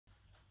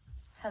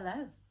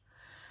Hello.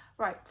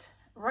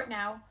 Right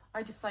now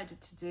I decided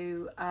to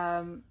do,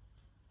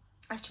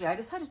 actually I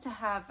decided to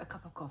have a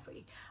cup of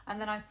coffee, and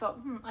then I thought,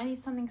 I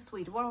need something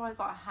sweet. What have I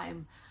got at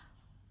home?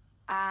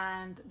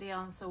 And the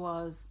answer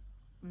was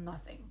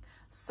nothing.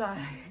 So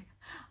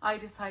I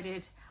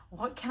decided,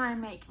 what can I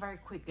make very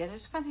quickly? And I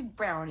just fancied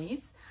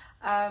brownies.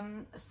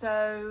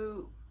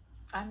 So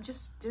I'm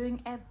just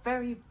doing a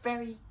very,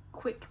 very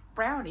quick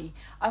brownie.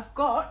 I've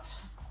got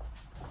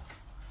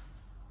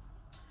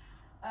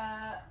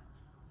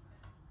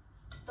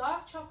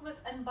dark chocolate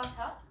and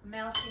butter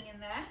melting in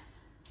there,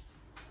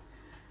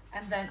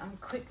 and then I'm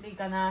quickly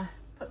gonna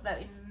put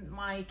that in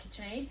my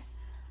KitchenAid,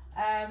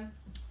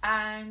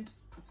 and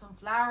put some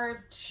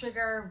flour,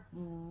 sugar,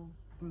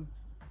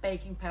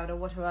 baking powder,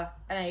 whatever,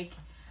 an egg,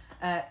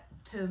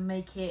 to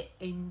make it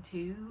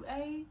into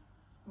a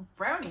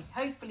brownie,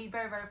 hopefully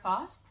very, very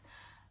fast,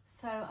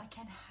 so I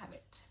can have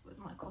it with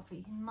my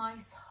coffee.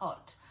 Nice,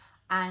 hot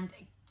and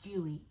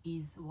gooey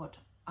is what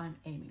I'm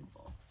aiming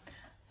for.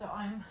 So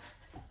I'm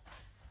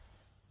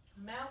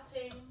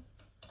melting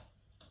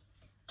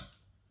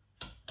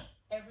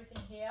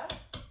everything here,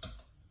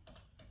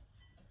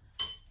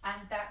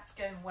 and that's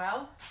going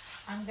well.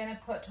 I'm gonna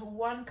put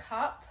 1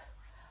 cup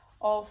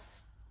of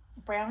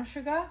brown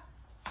sugar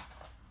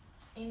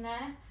in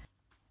there.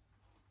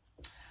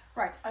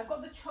 Right, I've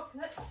got the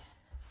chocolate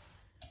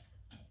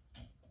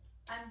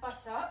and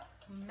butter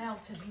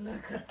melted.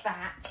 Look at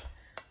that.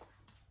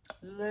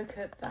 Look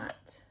at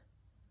that.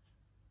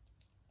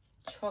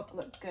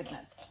 Chocolate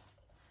goodness.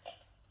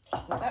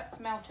 So that's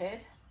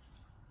melted,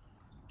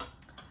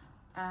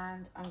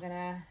 and I'm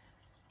gonna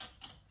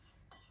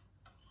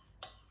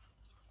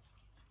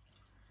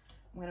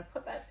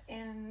put that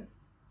in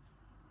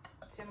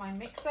to my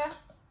mixer.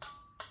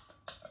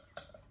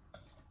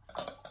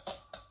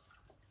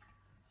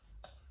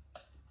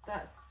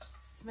 That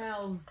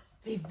smells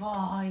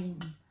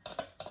divine.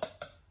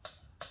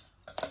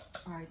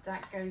 All right,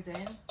 that goes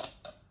in.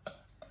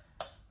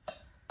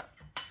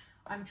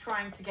 I'm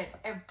trying to get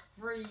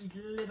every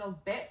little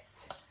bit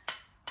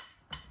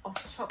of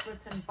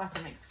chocolate and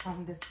butter mix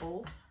from this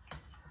bowl.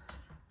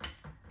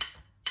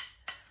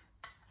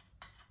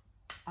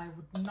 I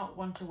would not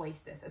want to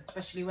waste this,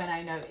 especially when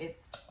I know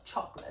it's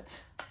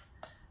chocolate.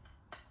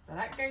 So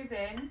that goes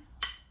in,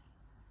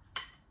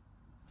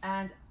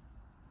 and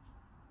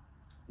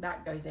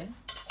that goes in.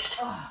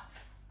 Oh.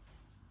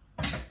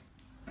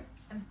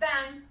 And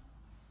then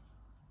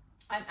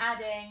I'm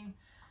adding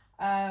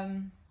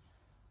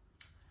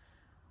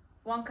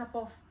 1 cup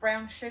of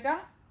brown sugar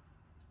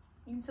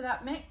into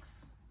that mix,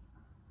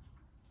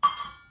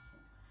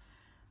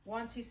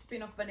 1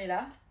 teaspoon of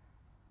vanilla.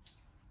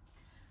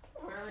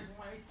 Where is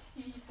my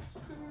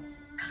teaspoon?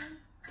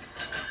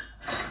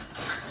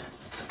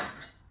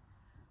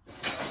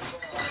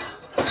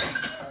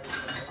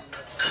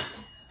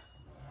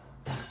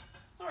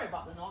 Sorry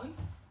about the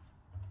noise.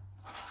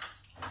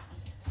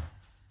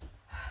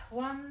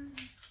 1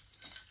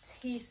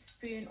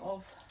 teaspoon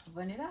of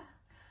vanilla.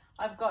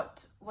 I've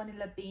got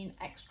vanilla bean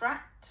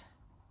extract,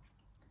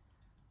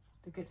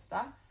 the good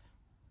stuff.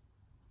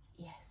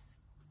 Yes,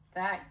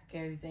 that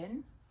goes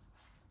in.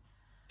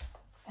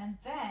 And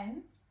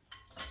then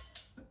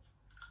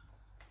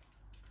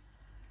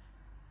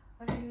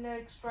vanilla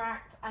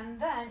extract, and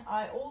then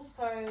I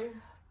also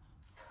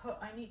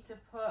need to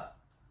put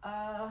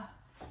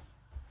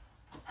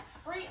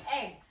 3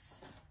 eggs.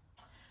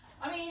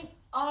 I mean,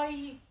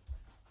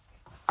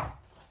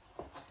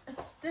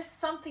 there's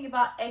something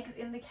about eggs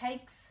in the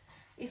cakes.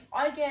 If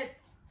I get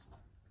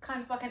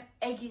kind of like an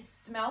eggy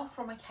smell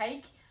from a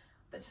cake,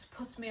 that just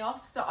puts me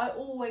off. So I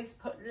always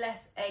put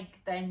less egg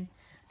than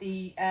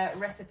the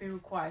recipe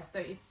requires. So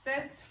it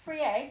says 3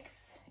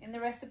 eggs in the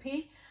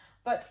recipe,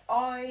 but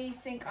I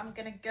think I'm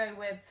gonna go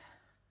with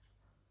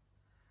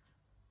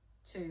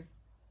 2.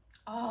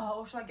 Oh,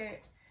 or should I go?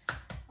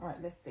 All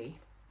right, let's see.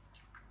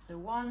 So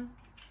 1.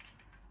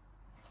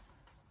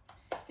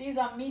 These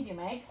are medium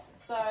eggs,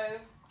 so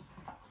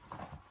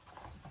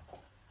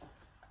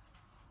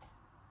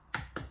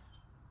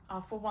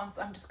for once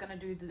I'm just gonna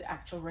do the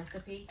actual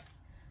recipe.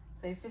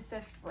 So if it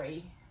says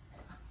 3,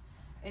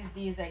 is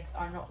these eggs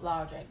are not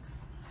large eggs.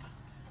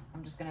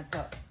 I'm just gonna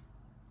put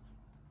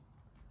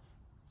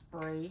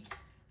 3,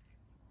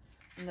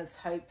 and let's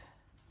hope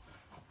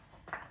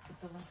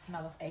it doesn't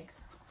smell of eggs.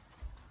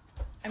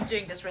 I'm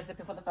doing this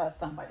recipe for the first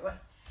time, by the way,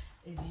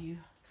 as you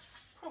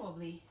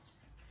probably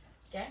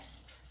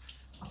guessed.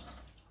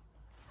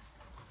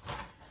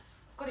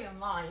 Got it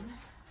online.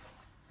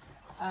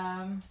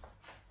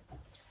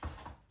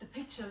 The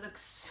picture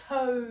looks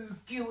so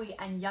gooey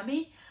and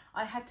yummy.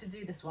 I had to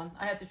do this one.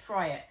 I had to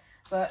try it,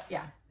 but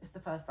yeah, it's the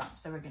first time,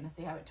 so we're gonna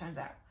see how it turns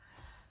out.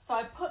 So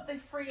I put the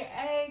 3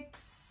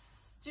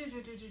 eggs,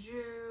 sugar,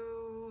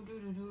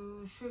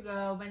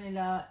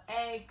 vanilla,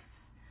 eggs,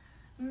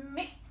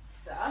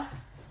 mixer.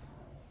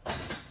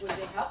 Would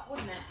it help,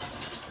 wouldn't it?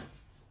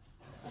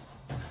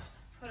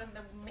 Put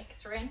the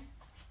mixer in.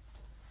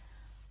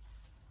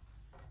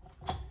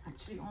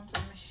 Actually onto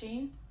the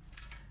machine.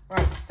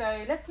 Right,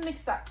 so let's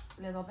mix that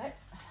a little bit.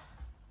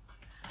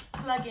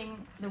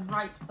 plugging the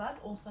right plug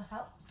also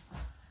helps.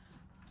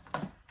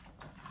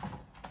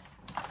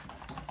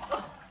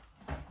 Oh.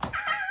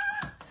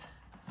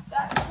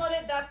 That's not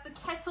it, that's the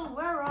kettle.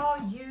 Where are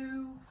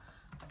you?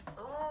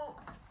 Oh,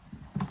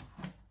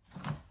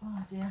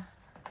 oh dear.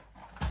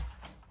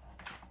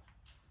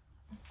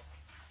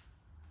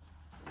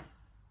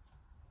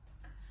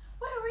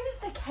 Where is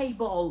the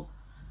cable?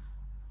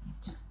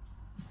 Just,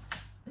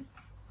 it's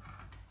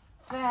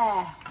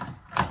there.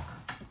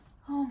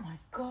 Oh my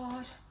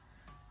God.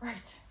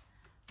 Right,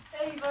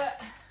 over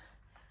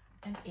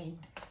and in.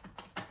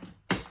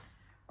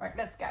 Right,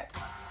 let's go.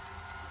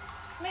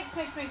 Mix,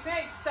 mix, mix,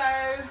 mix. So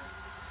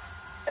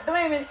at the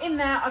moment in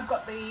there, I've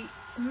got the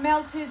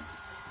melted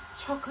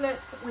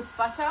chocolate with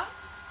butter,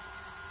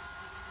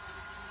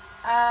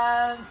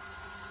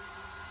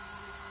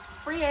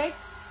 3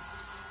 eggs,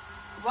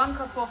 1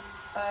 cup of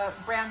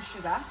brown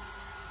sugar,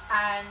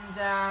 and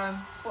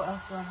what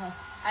else do I have?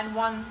 And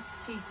 1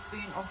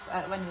 teaspoon of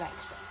vanilla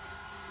extract.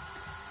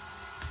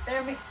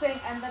 They're mixing,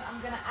 and then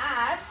I'm gonna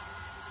add,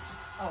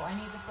 oh, I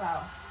need the flour.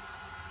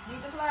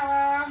 Need the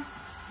flour.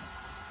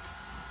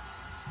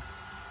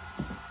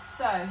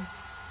 So,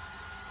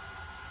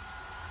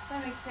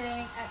 they're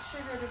mixing, add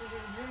sugar,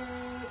 eggs,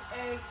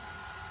 eggs.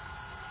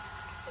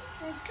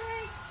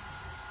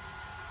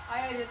 I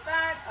added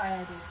that, I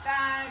added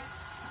that,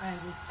 I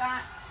added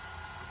that.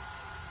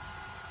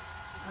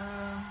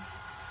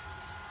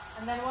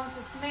 And then once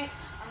it's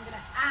mixed, I'm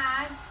gonna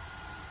add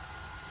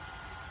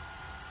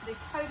the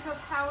cocoa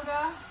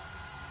powder,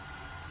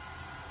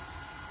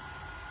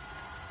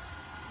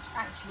 which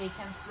actually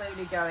can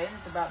slowly go in,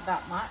 it's about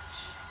that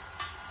much.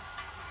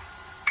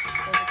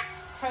 So the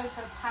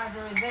cocoa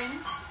powder is in,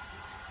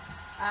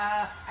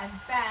 and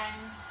then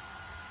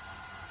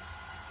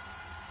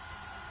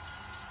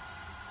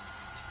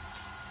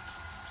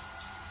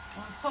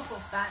on top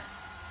of that,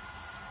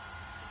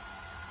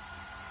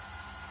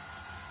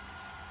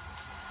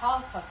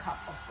 half a cup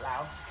of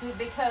flour,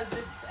 because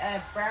this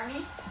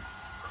brownie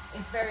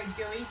is very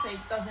gooey, so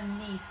it doesn't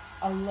need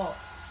a lot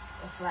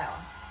of flour.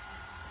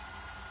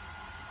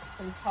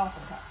 So it's half a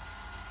cup.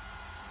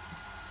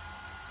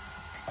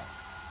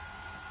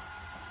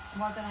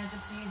 Why don't I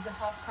just use the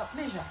half cup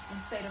measure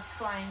instead of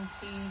trying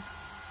to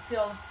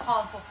fill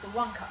half of the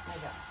 1 cup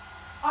measure?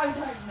 I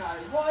don't know.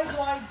 Why do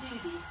I do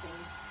these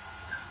things?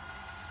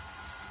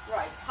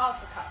 Right,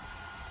 half a cup.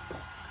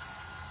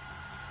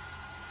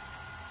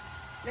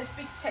 Let's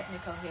be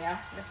technical here.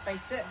 Let's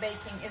face it,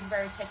 baking is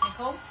very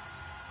technical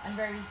and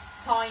very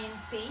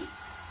sciencey,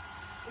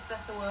 if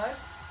that's the word.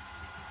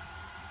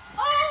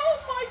 Oh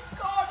my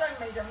God, I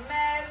made a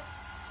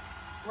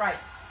mess. Right,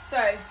 so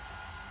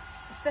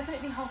it's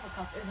definitely half a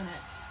cup, isn't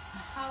it?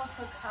 Half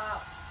a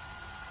cup.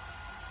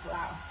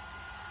 Wow.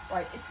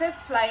 Right, it says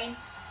plain.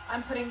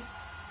 I'm putting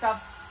stuff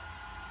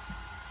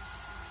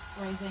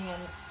raising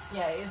in.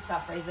 Yeah, it is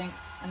stuff raising,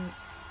 and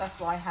that's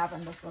what I have,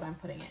 and that's what I'm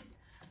putting in.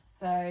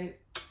 So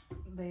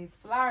the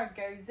flour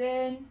goes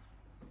in.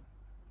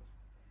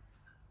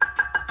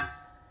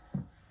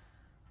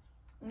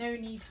 No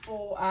need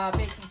for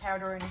baking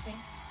powder or anything,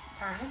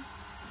 apparently,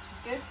 which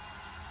is good.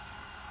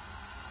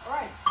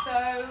 Alright, so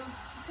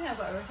I think I've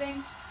got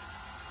everything.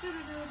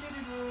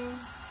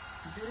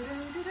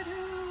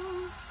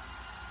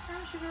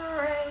 Brown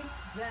sugar,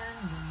 eggs, and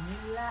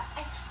vanilla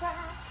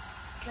extract,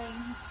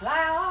 plain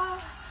flour,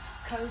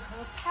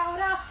 cocoa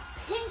powder,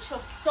 pinch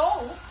of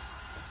salt.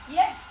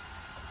 Yes,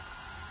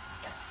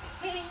 a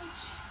pinch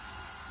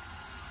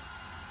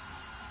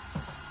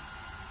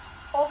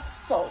of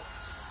salt.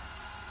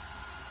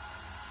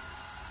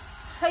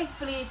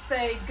 Hopefully it's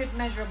a good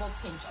measurable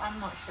pinch. I'm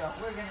not sure.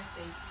 We're going to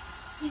see.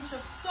 Pinch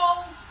of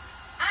salt.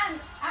 And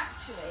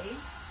actually,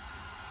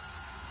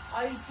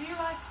 I do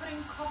like putting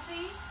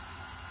coffee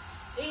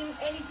in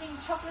anything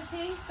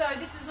chocolatey. So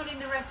this is not in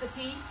the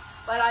recipe,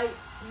 but I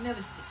never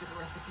stick to the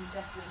recipe,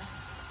 definitely.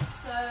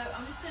 So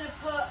I'm just going to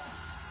put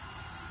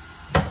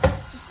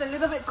just a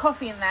little bit of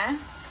coffee in there.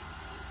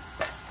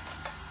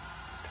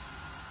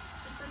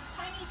 Just a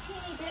tiny,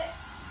 teeny bit.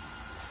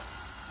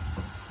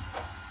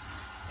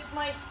 With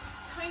my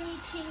tiny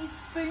teeny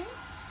spoon.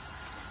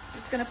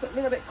 Just going to put a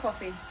little bit of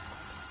coffee.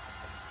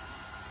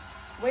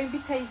 Won't be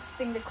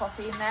tasting the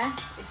coffee in there,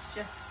 it's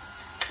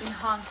just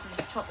enhances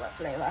the chocolate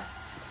flavor.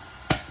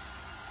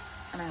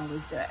 And I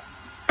always do it,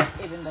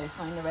 even though it's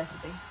not in the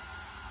recipe.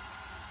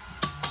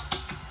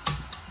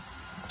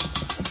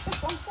 It's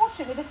just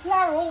unfortunately the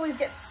flour always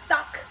gets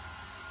stuck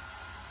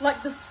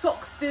like the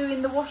socks do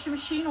in the washing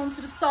machine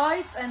onto the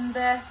sides, and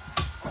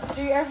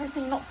do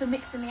everything not to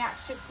mix in the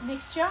actual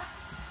mixture.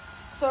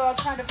 So I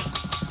kind of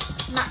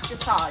snap the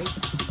sides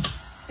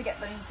to get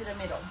them into the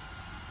middle.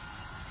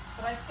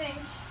 But I think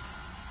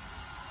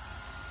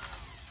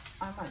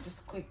I might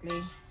just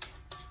quickly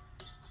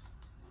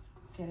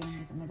get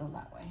into the middle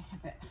that way a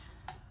bit.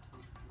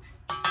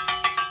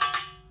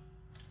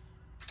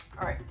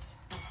 All right.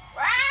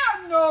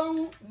 Ah,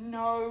 no,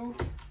 no,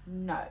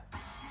 no.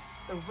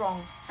 The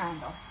wrong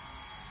handle.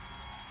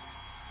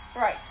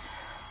 Right.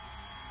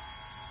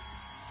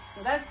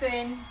 So that's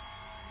in.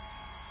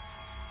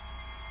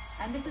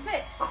 And this is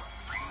it.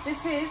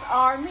 This is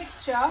our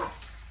mixture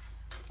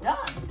done.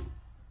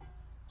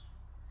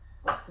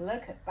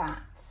 Look at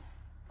that.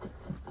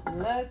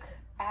 Look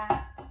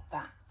at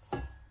that.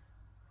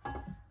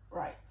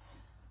 Right,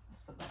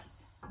 let's put that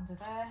under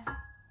there.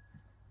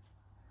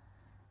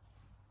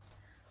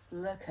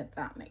 Look at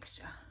that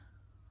mixture.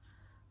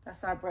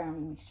 That's our brownie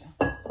mixture.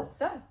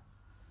 So,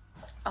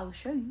 I'll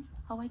show you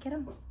how I get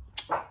on.